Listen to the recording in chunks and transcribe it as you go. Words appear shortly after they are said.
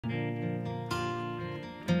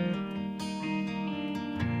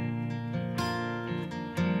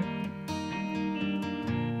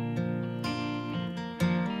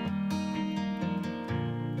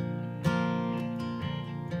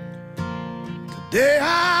Today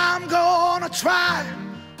I'm gonna try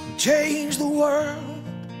and change the world.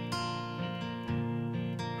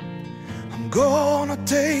 I'm gonna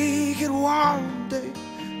take it one day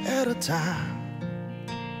at a time.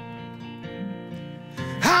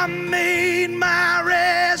 I made my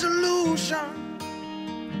resolution,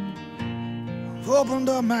 I've opened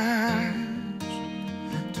up my eyes.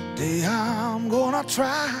 Today I'm gonna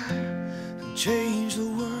try and change the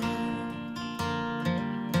world.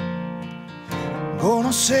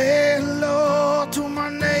 Gonna say hello to my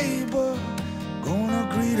neighbor, gonna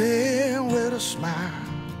greet him with a smile.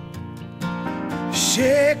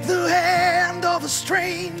 Shake the hand of a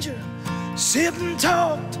stranger, sit and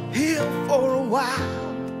talk to him for a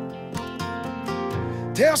while.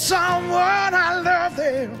 Tell someone I love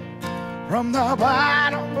them from the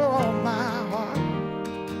bottom of my heart.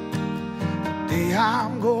 Today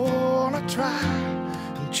I'm gonna try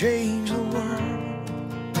and change the world.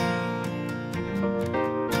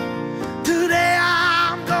 Today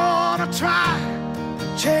I'm gonna try to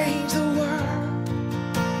change the world.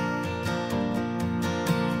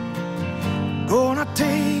 I'm gonna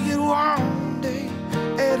take it one day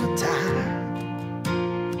at a time.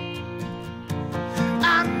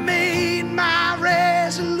 I made my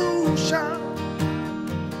resolution,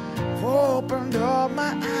 I've opened up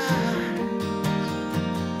my eyes.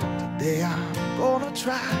 Today I'm gonna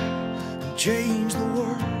try and change the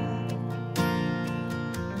world.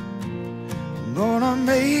 I'm gonna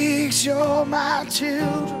make sure my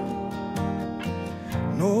children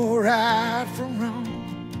know right from wrong.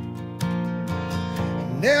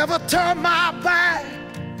 Never turn my back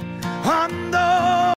on those